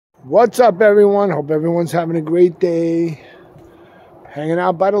What's up, everyone? Hope everyone's having a great day. Hanging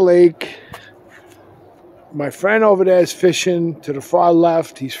out by the lake. My friend over there is fishing to the far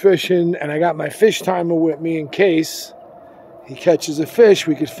left. He's fishing, and I got my fish timer with me in case he catches a fish.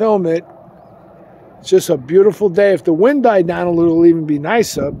 We could film it. It's just a beautiful day. If the wind died down a little, it'll even be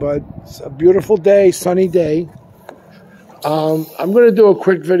nicer, but it's a beautiful day, sunny day. I'm going to do a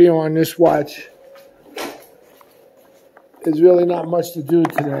quick video on this watch. There's really not much to do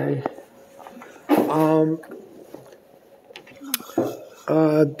today.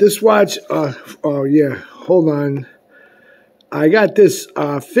 This watch, oh yeah, hold on. I got this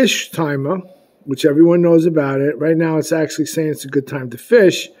fish timer, which everyone knows about it. Right now it's actually saying it's a good time to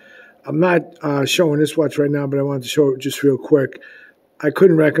fish. I'm not showing this watch right now, but I wanted to show it just real quick. I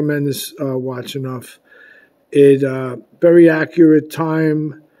couldn't recommend this watch enough. It very accurate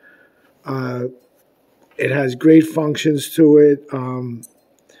time. It has great functions to it.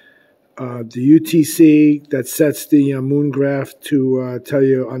 The UTC that sets the moon graph to tell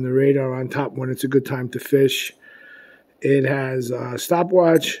you on the radar on top when it's a good time to fish. It has a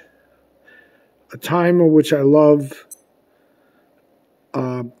stopwatch, a timer, which I love.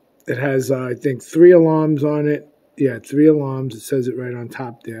 It has, I think, 3 alarms on it. Yeah, 3 alarms. It says it right on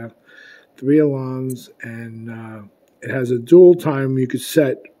top there. 3 alarms, and it has a dual time you could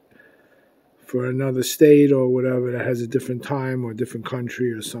set for another state or whatever that has a different time or a different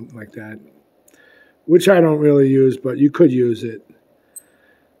country or something like that, which I don't really use, but you could use it.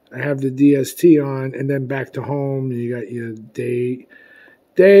 I have the DST on, and then back to home, you got your day,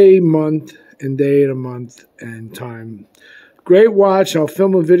 month, and day of the month, and time. Great watch. I'll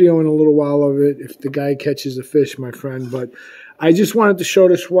film a video in a little while of it if the guy catches a fish, my friend, but I just wanted to show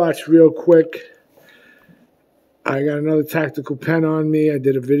this watch real quick. I got another tactical pen on me. I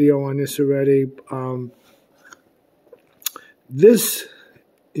did a video on this already. This,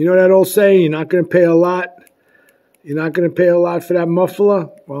 you know that old saying, you're not going to pay a lot. You're not going to pay a lot for that muffler.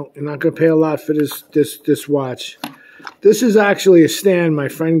 Well, you're not going to pay a lot for this watch. This is actually a stand my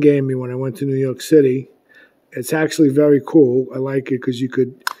friend gave me when I went to New York City. It's actually very cool. I like it because you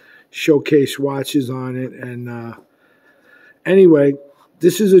could showcase watches on it. And anyway,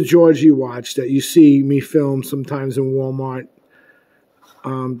 this is a Georgie watch that you see me film sometimes in Walmart.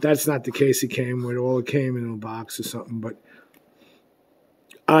 That's not the case it came with. All it came in a box or something. But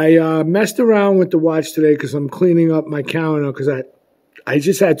I messed around with the watch today because I'm cleaning up my counter because I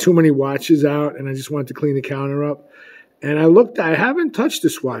just had too many watches out and I just wanted to clean the counter up. And I haven't touched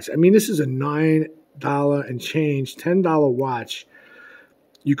this watch. I mean, this is a $9 and change, $10 watch.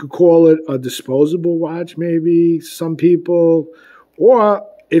 You could call it a disposable watch, maybe, some people. Or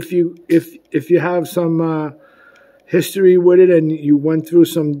if you have some history with it and you went through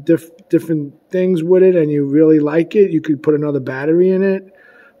some different things with it and you really like it, you could put another battery in it.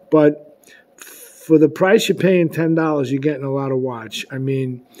 But for the price you're paying, $10, you're getting a lot of watch. I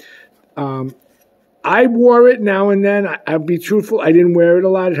mean, I wore it now and then. I'll be truthful, I didn't wear it a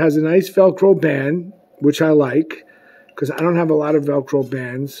lot. It has a nice Velcro band, which I like because I don't have a lot of Velcro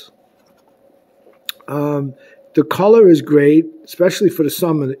bands. The color is great, especially for the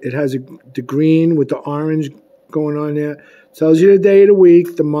summer. It has the green with the orange going on there. It tells you the day of the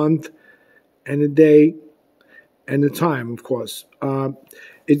week, the month, and the day, and the time, of course.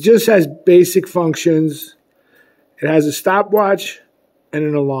 It just has basic functions. It has a stopwatch and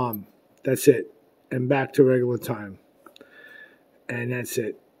an alarm. That's it. And back to regular time. And that's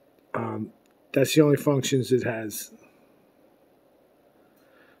it. That's the only functions it has.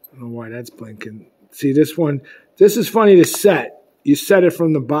 I don't know why that's blinking. See, this one, this is funny to set. You set it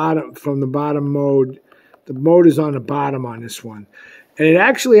from the bottom mode. The mode is on the bottom on this one. And it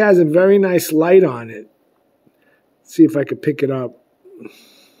actually has a very nice light on it. Let's see if I could pick it up.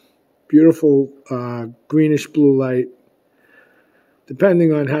 Beautiful greenish blue light.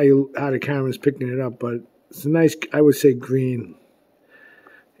 Depending on how the camera's picking it up, but it's a nice, I would say, green.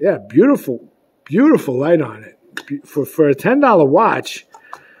 Yeah, beautiful light on it. For a $10 watch,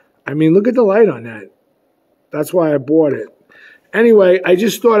 I mean, look at the light on that. That's why I bought it. Anyway, I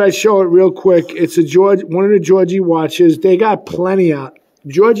just thought I'd show it real quick. It's one of the Georgie watches. They got plenty out.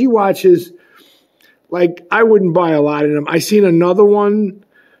 Georgie watches, like, I wouldn't buy a lot of them. I seen another one,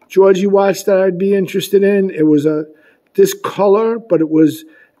 Georgie watch, that I'd be interested in. It was this color, but it was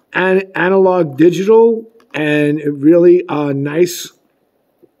analog digital, and it really nice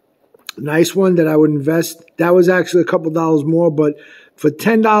one that I would invest. That was actually a couple dollars more, but for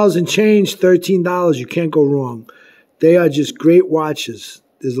 $10 and change, $13, you can't go wrong. They are just great watches.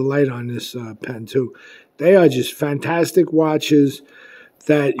 There's a light on this pen too. They are just fantastic watches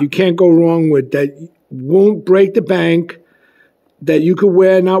that you can't go wrong with, that won't break the bank. that you could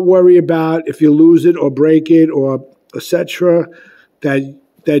wear, not worry about if you lose it or break it or etc.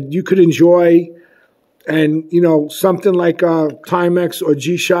 That you could enjoy, and something like a Timex or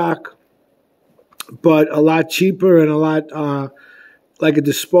G-Shock, but a lot cheaper and a lot like a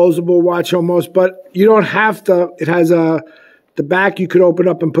disposable watch almost. But you don't have to. It has the back you could open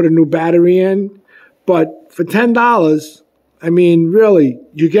up and put a new battery in. But for $10, I mean, really,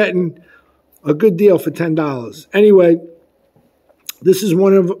 you're getting a good deal for $10. Anyway, this is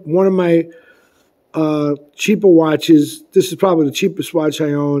one of my cheaper watches. This is probably the cheapest watch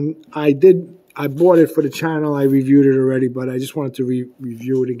I own. I bought it for the channel. I reviewed it already, but I just wanted to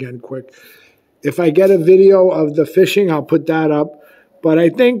review it again quick. If I get a video of the fishing, I'll put that up. But I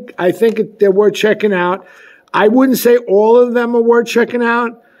think they're worth checking out. I wouldn't say all of them are worth checking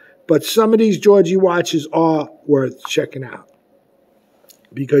out, but some of these Georgie watches are worth checking out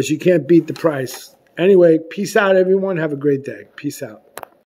because you can't beat the price. Anyway, peace out, everyone. Have a great day. Peace out.